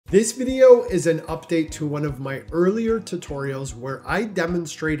This video is an update to one of my earlier tutorials where I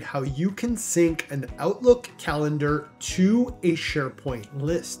demonstrate how you can sync an Outlook calendar to a SharePoint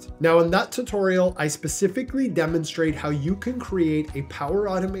list. Now in that tutorial, I specifically demonstrate how you can create a Power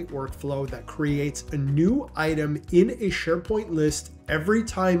Automate workflow that creates a new item in a SharePoint list every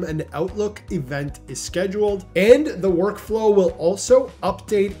time an Outlook event is scheduled, and the workflow will also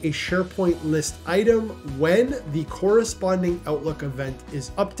update a SharePoint list item when the corresponding Outlook event is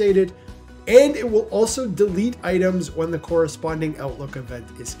updated, and it will also delete items when the corresponding Outlook event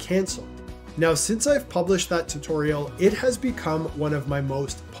is canceled. Now, since I've published that tutorial, it has become one of my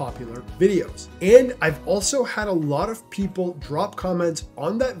most popular videos. And I've also had a lot of people drop comments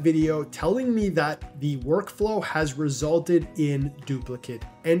on that video telling me that the workflow has resulted in duplicate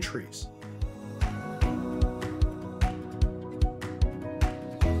entries.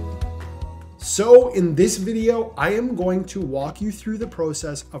 So in this video, I am going to walk you through the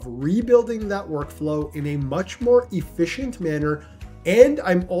process of rebuilding that workflow in a much more efficient manner. And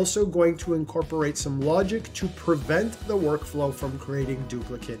I'm also going to incorporate some logic to prevent the workflow from creating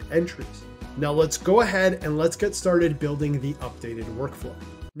duplicate entries. Now let's go ahead and let's get started building the updated workflow.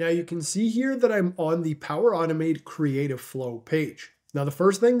 Now you can see here that I'm on the Power Automate Creative Flow page. Now the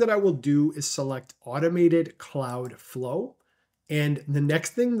first thing that I will do is select Automated Cloud Flow. And the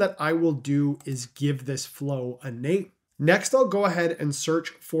next thing that I will do is give this flow a name. Next, I'll go ahead and search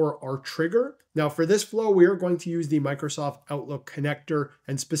for our trigger. Now for this flow, we are going to use the Microsoft Outlook connector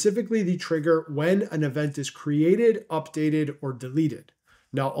and specifically the trigger when an event is created, updated, or deleted.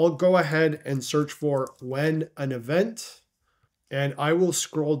 Now I'll go ahead and search for when an event, and I will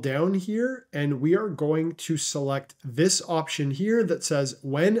scroll down here and we are going to select this option here that says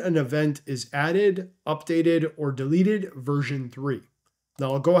when an event is added, updated, or deleted version 3.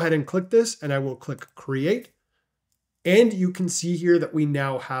 Now I'll go ahead and click this and I will click create. And you can see here that we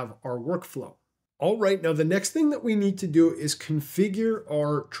now have our workflow. All right, now the next thing that we need to do is configure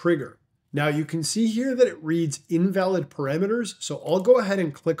our trigger. Now you can see here that it reads invalid parameters. So I'll go ahead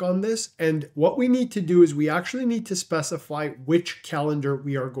and click on this. And what we need to do is we actually need to specify which calendar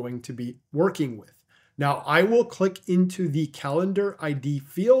we are going to be working with. Now I will click into the calendar ID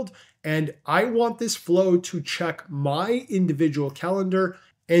field and I want this flow to check my individual calendar.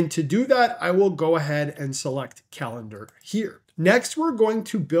 And to do that, I will go ahead and select calendar here. Next, we're going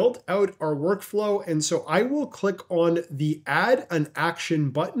to build out our workflow. And so I will click on the add an action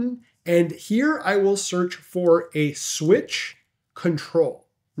button. And here I will search for a switch control.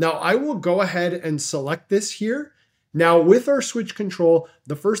 Now I will go ahead and select this here. Now with our switch control,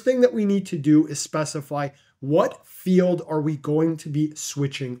 the first thing that we need to do is specify what field are we going to be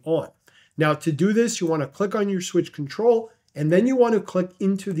switching on. Now to do this, you want to click on your switch control. And then you want to click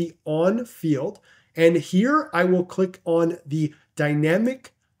into the on field. And here I will click on the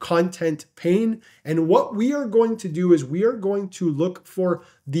dynamic content pane. And what we are going to do is we are going to look for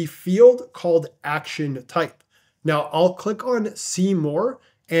the field called action type. Now I'll click on see more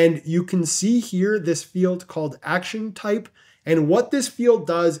and you can see here this field called action type. And what this field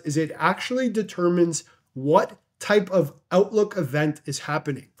does is it actually determines what type of Outlook event is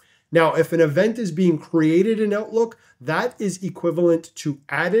happening. Now, if an event is being created in Outlook, that is equivalent to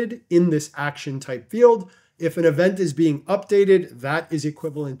added in this action type field. If an event is being updated, that is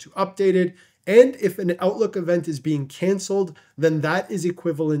equivalent to updated. And if an Outlook event is being canceled, then that is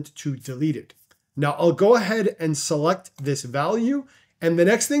equivalent to deleted. Now, I'll go ahead and select this value. And the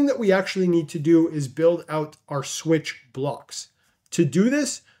next thing that we actually need to do is build out our switch blocks. To do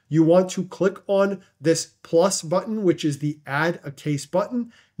this, you want to click on this plus button, which is the add a case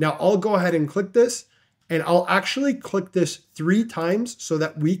button. Now I'll go ahead and click this and I'll actually click this 3 times so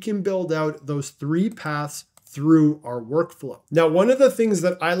that we can build out those 3 paths through our workflow. Now, one of the things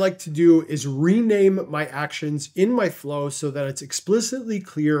that I like to do is rename my actions in my flow so that it's explicitly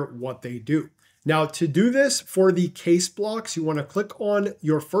clear what they do. Now to do this for the case blocks, you want to click on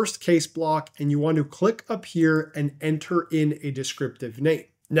your first case block and you want to click up here and enter in a descriptive name.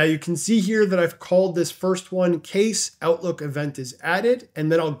 Now you can see here that I've called this first one case Outlook event is added,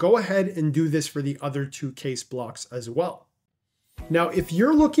 and then I'll go ahead and do this for the other 2 case blocks as well. Now, if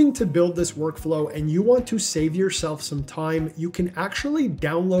you're looking to build this workflow and you want to save yourself some time, you can actually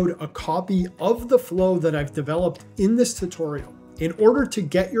download a copy of the flow that I've developed in this tutorial. In order to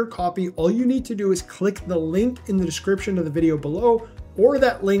get your copy, all you need to do is click the link in the description of the video below or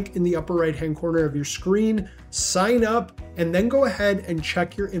that link in the upper right-hand corner of your screen, sign up, and then go ahead and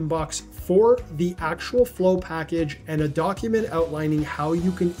check your inbox for the actual flow package and a document outlining how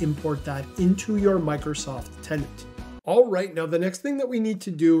you can import that into your Microsoft tenant. All right, now the next thing that we need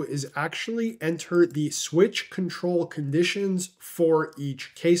to do is actually enter the switch control conditions for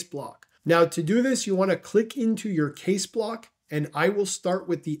each case block. Now to do this, you want to click into your case block, and I will start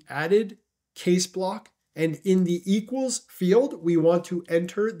with the added case block. And in the equals field, we want to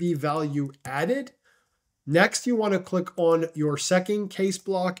enter the value added. Next, you want to click on your second case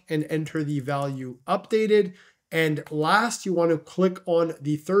block and enter the value updated. And last, you want to click on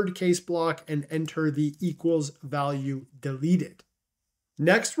the third case block and enter the equals value deleted.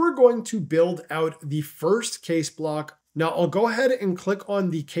 Next, we're going to build out the first case block. Now I'll go ahead and click on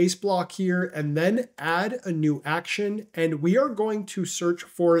the case block here and then add a new action. And we are going to search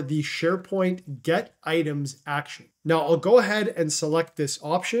for the SharePoint Get Items action. Now I'll go ahead and select this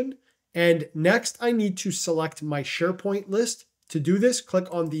option. And next I need to select my SharePoint list. To do this,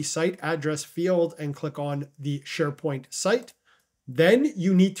 click on the site address field and click on the SharePoint site. Then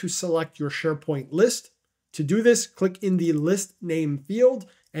you need to select your SharePoint list. To do this, click in the list name field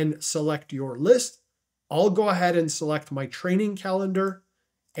and select your list. I'll go ahead and select my training calendar.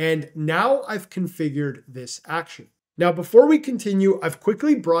 And now I've configured this action. Now, before we continue, I've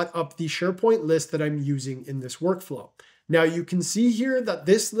quickly brought up the SharePoint list that I'm using in this workflow. Now you can see here that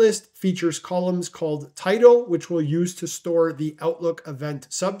this list features columns called title, which we'll use to store the Outlook event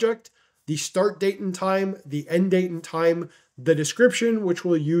subject, the start date and time, the end date and time, the description, which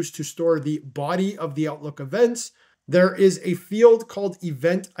we'll use to store the body of the Outlook events. There is a field called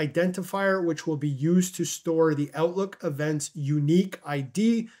event identifier, which will be used to store the Outlook event's unique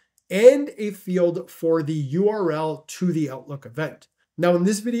ID, and a field for the URL to the Outlook event. Now in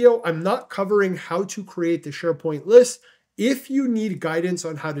this video, I'm not covering how to create the SharePoint list. If you need guidance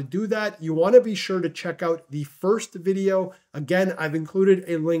on how to do that, you want to be sure to check out the first video. Again, I've included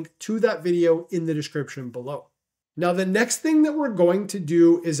a link to that video in the description below. Now, the next thing that we're going to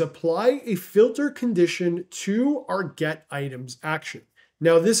do is apply a filter condition to our Get Items action.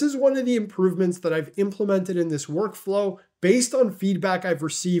 Now, this is one of the improvements that I've implemented in this workflow based on feedback I've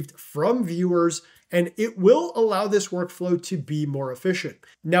received from viewers, and it will allow this workflow to be more efficient.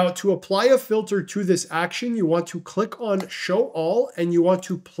 Now, to apply a filter to this action, you want to click on Show All, and you want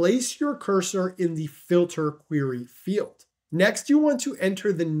to place your cursor in the Filter Query field. Next, you want to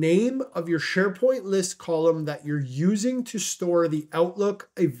enter the name of your SharePoint list column that you're using to store the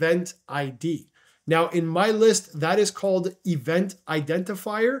Outlook event ID. Now, in my list, that is called Event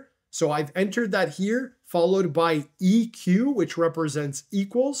Identifier. So I've entered that here, followed by EQ, which represents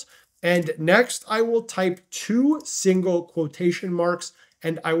equals. And next, I will type 2 single quotation marks,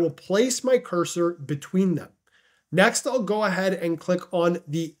 and I will place my cursor between them. Next, I'll go ahead and click on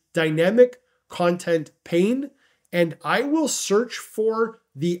the Dynamic Content pane, and I will search for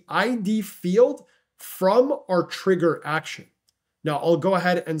the ID field from our trigger action. Now I'll go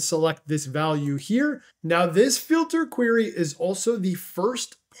ahead and select this value here. Now this filter query is also the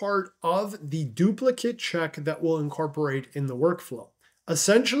first part of the duplicate check that we'll incorporate in the workflow.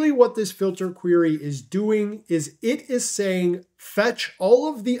 Essentially what this filter query is doing is it is saying, fetch all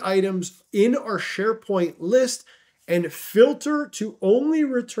of the items in our SharePoint list and filter to only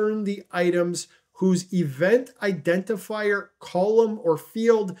return the items whose event identifier column or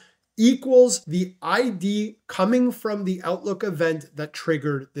field equals the ID coming from the Outlook event that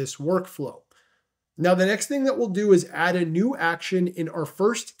triggered this workflow. Now, the next thing that we'll do is add a new action in our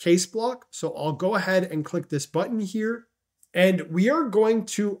first case block. So I'll go ahead and click this button here, and we are going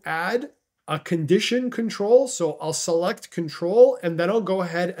to add a condition control. So I'll select control, and then I'll go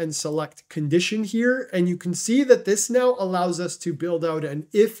ahead and select condition here. And you can see that this now allows us to build out an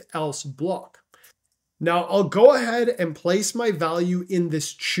if-else block. Now I'll go ahead and place my value in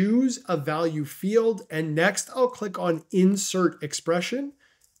this choose a value field, and next I'll click on insert expression.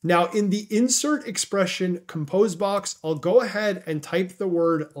 Now in the insert expression compose box, I'll go ahead and type the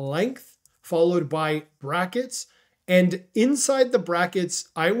word length followed by brackets, and inside the brackets,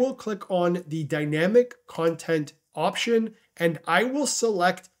 I will click on the dynamic content option, and I will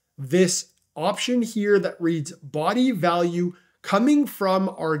select this option here that reads body value coming from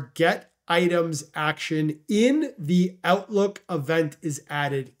our Get Items action in the Outlook event is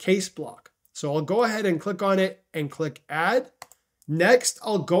added case block. So I'll go ahead and click on it and click add. Next,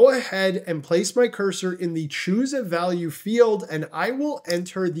 I'll go ahead and place my cursor in the choose a value field, and I will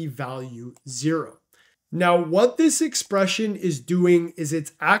enter the value 0. Now, what this expression is doing is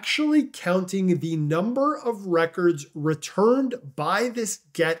it's actually counting the number of records returned by this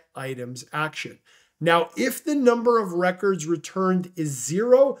Get Items action. Now, if the number of records returned is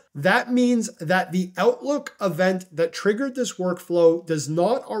 0, that means that the Outlook event that triggered this workflow does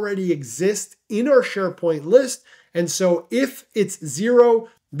not already exist in our SharePoint list. And so if it's 0,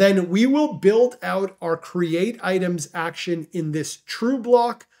 Then we will build out our create items action in this true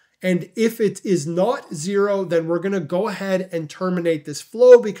block. And if it is not 0, then we're going to go ahead and terminate this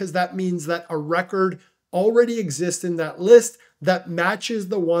flow, because that means that a record already exists in that list that matches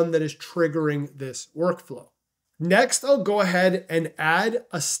the one that is triggering this workflow. Next, I'll go ahead and add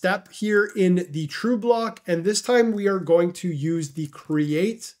a step here in the true block. And this time we are going to use the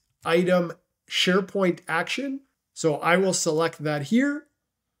create item SharePoint action. So I will select that here.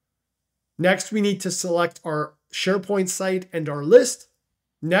 Next, we need to select our SharePoint site and our list.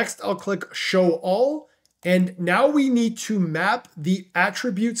 Next, I'll click show all. And now we need to map the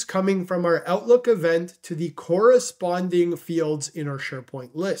attributes coming from our Outlook event to the corresponding fields in our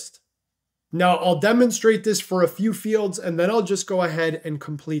SharePoint list. Now I'll demonstrate this for a few fields, and then I'll just go ahead and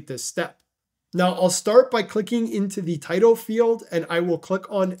complete this step. Now I'll start by clicking into the title field, and I will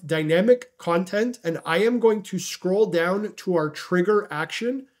click on dynamic content, and I am going to scroll down to our trigger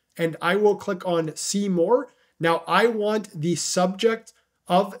action, and I will click on see more. Now I want the subject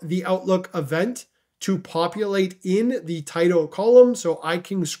of the Outlook event to populate in the title column, so I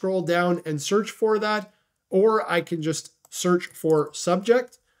can scroll down and search for that, or I can just search for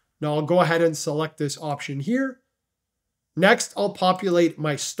subject. Now I'll go ahead and select this option here. Next, I'll populate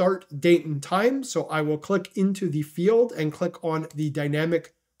my start date and time. So I will click into the field and click on the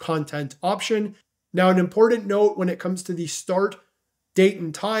dynamic content option. Now, an important note when it comes to the start date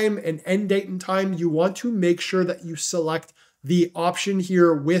and time and end date and time, you want to make sure that you select the option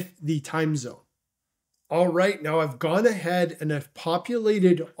here with the time zone. All right, now I've gone ahead and I've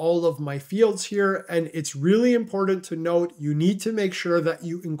populated all of my fields here, and it's really important to note you need to make sure that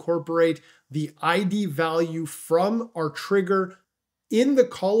you incorporate the ID value from our trigger in the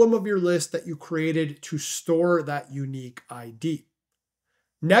column of your list that you created to store that unique ID.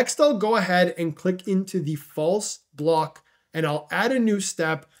 Next, I'll go ahead and click into the false block, and I'll add a new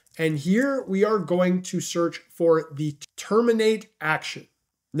step, and here we are going to search for the terminate action.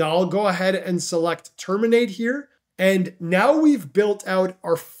 Now I'll go ahead and select terminate here. And now we've built out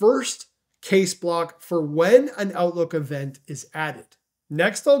our first case block for when an Outlook event is added.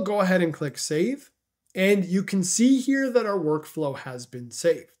 Next, I'll go ahead and click save. And you can see here that our workflow has been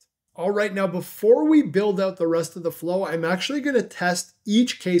saved. All right, now before we build out the rest of the flow, I'm actually going to test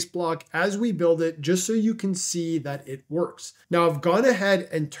each case block as we build it, just so you can see that it works. Now I've gone ahead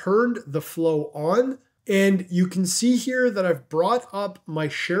and turned the flow on. And you can see here that I've brought up my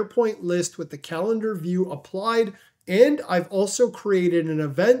SharePoint list with the calendar view applied, and I've also created an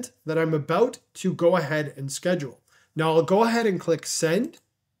event that I'm about to go ahead and schedule. Now I'll go ahead and click send.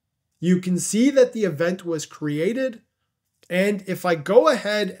 You can see that the event was created. And if I go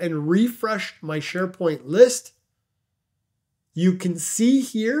ahead and refresh my SharePoint list, you can see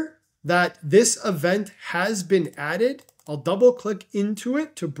here that this event has been added. I'll double click into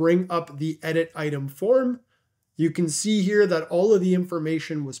it to bring up the edit item form. You can see here that all of the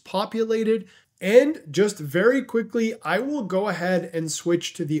information was populated. And just very quickly, I will go ahead and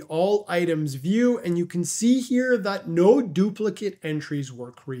switch to the all items view. And you can see here that no duplicate entries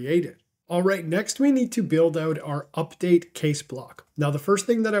were created. All right, next we need to build out our update case block. Now, the first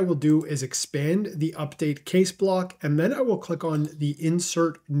thing that I will do is expand the update case block, and then I will click on the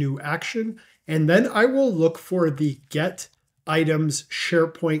insert new action. And then I will look for the get items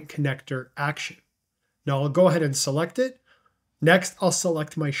SharePoint connector action. Now I'll go ahead and select it. Next, I'll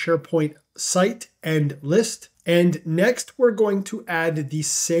select my SharePoint site and list. And next, we're going to add the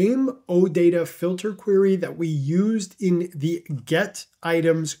same OData filter query that we used in the get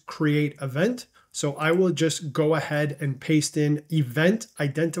items create event. So I will just go ahead and paste in event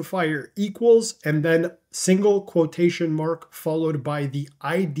identifier equals, and then single quotation mark followed by the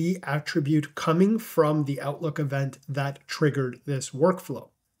ID attribute coming from the Outlook event that triggered this workflow.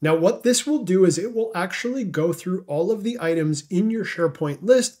 Now, what this will do is it will actually go through all of the items in your SharePoint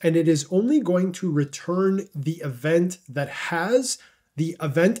list, and it is only going to return the event that has the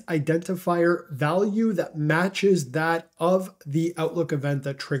event identifier value that matches that of the Outlook event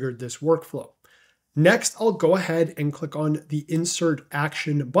that triggered this workflow. Next, I'll go ahead and click on the insert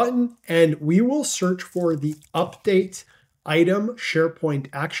action button, and we will search for the update item SharePoint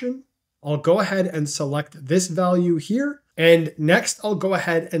action. I'll go ahead and select this value here. And next, I'll go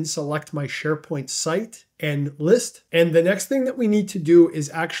ahead and select my SharePoint site and list. And the next thing that we need to do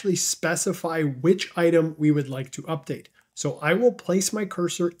is actually specify which item we would like to update. So I will place my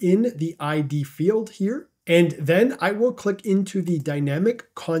cursor in the ID field here. And then I will click into the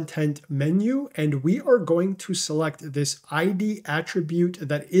dynamic content menu, and we are going to select this ID attribute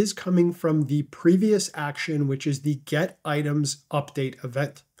that is coming from the previous action, which is the get items update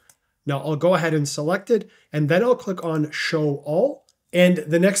event. Now I'll go ahead and select it, and then I'll click on show all. And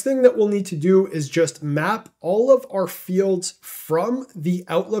the next thing that we'll need to do is just map all of our fields from the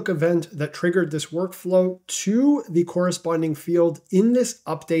Outlook event that triggered this workflow to the corresponding field in this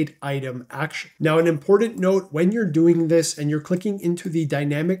update item action. Now, an important note when you're doing this and you're clicking into the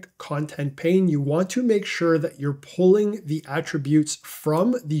dynamic content pane, you want to make sure that you're pulling the attributes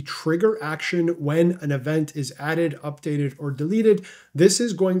from the trigger action when an event is added, updated, or deleted. This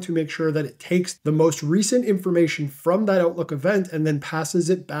is going to make sure that it takes the most recent information from that Outlook event and then passes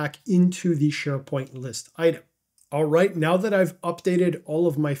it back into the SharePoint list item. All right, now that I've updated all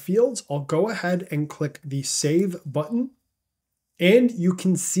of my fields, I'll go ahead and click the Save button. And you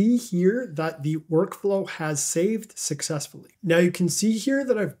can see here that the workflow has saved successfully. Now you can see here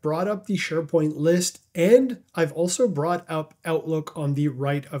that I've brought up the SharePoint list and I've also brought up Outlook on the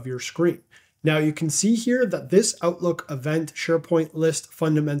right of your screen. Now you can see here that this Outlook event SharePoint list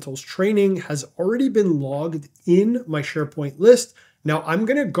fundamentals training has already been logged in my SharePoint list. Now I'm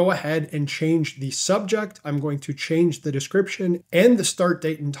going to go ahead and change the subject. I'm going to change the description and the start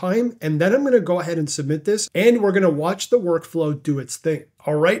date and time. And then I'm going to go ahead and submit this and we're going to watch the workflow do its thing.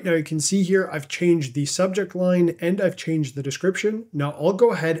 All right, now you can see here, I've changed the subject line and I've changed the description. Now I'll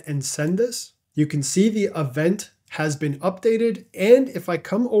go ahead and send this. You can see the event has been updated. And if I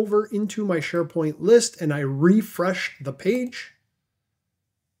come over into my SharePoint list and I refresh the page,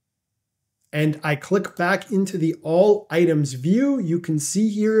 and I click back into the all items view, you can see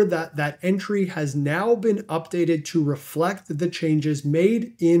here that that entry has now been updated to reflect the changes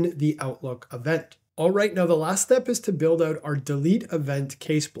made in the Outlook event. All right, now the last step is to build out our delete event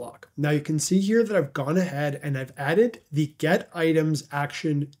case block. Now you can see here that I've gone ahead and I've added the get items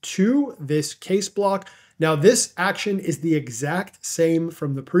action to this case block. Now this action is the exact same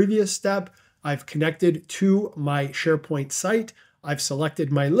from the previous step. I've connected to my SharePoint site. I've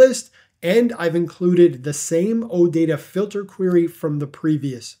selected my list. And I've included the same OData filter query from the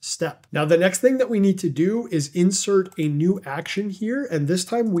previous step. Now, the next thing that we need to do is insert a new action here. And this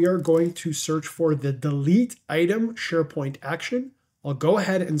time we are going to search for the delete item SharePoint action. I'll go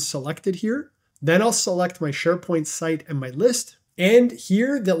ahead and select it here. Then I'll select my SharePoint site and my list. And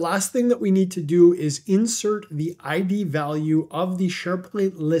here, the last thing that we need to do is insert the ID value of the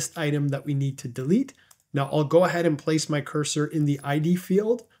SharePoint list item that we need to delete. Now, I'll go ahead and place my cursor in the ID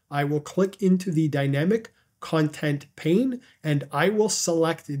field. I will click into the dynamic content pane and I will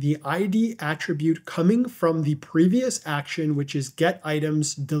select the ID attribute coming from the previous action, which is get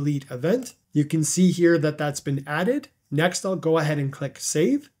items delete event. You can see here that that's been added. Next, I'll go ahead and click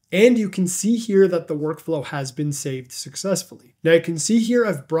save. And you can see here that the workflow has been saved successfully. Now you can see here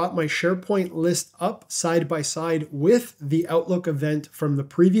I've brought my SharePoint list up side by side with the Outlook event from the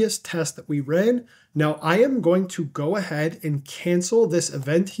previous test that we ran. Now I am going to go ahead and cancel this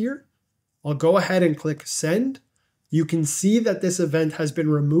event here. I'll go ahead and click send. You can see that this event has been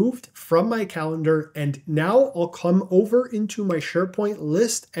removed from my calendar, and now I'll come over into my SharePoint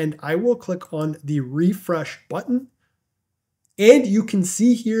list and I will click on the refresh button. And you can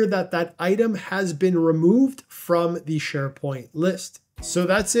see here that that item has been removed from the SharePoint list. So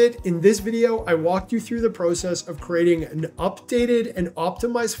that's it. In this video, I walked you through the process of creating an updated and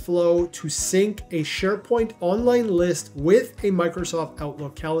optimized flow to sync a SharePoint online list with a Microsoft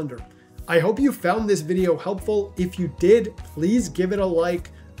Outlook calendar. I hope you found this video helpful. If you did, please give it a like,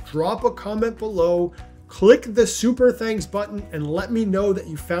 drop a comment below, click the super thanks button and let me know that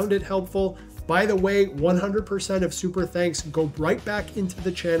you found it helpful. By the way, 100% of super thanks go right back into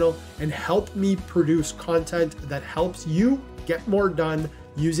the channel and help me produce content that helps you get more done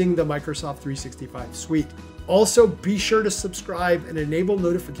using the Microsoft 365 suite. Also, be sure to subscribe and enable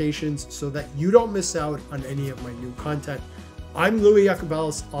notifications so that you don't miss out on any of my new content. I'm Louis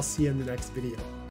Jacobellis. I'll see you in the next video.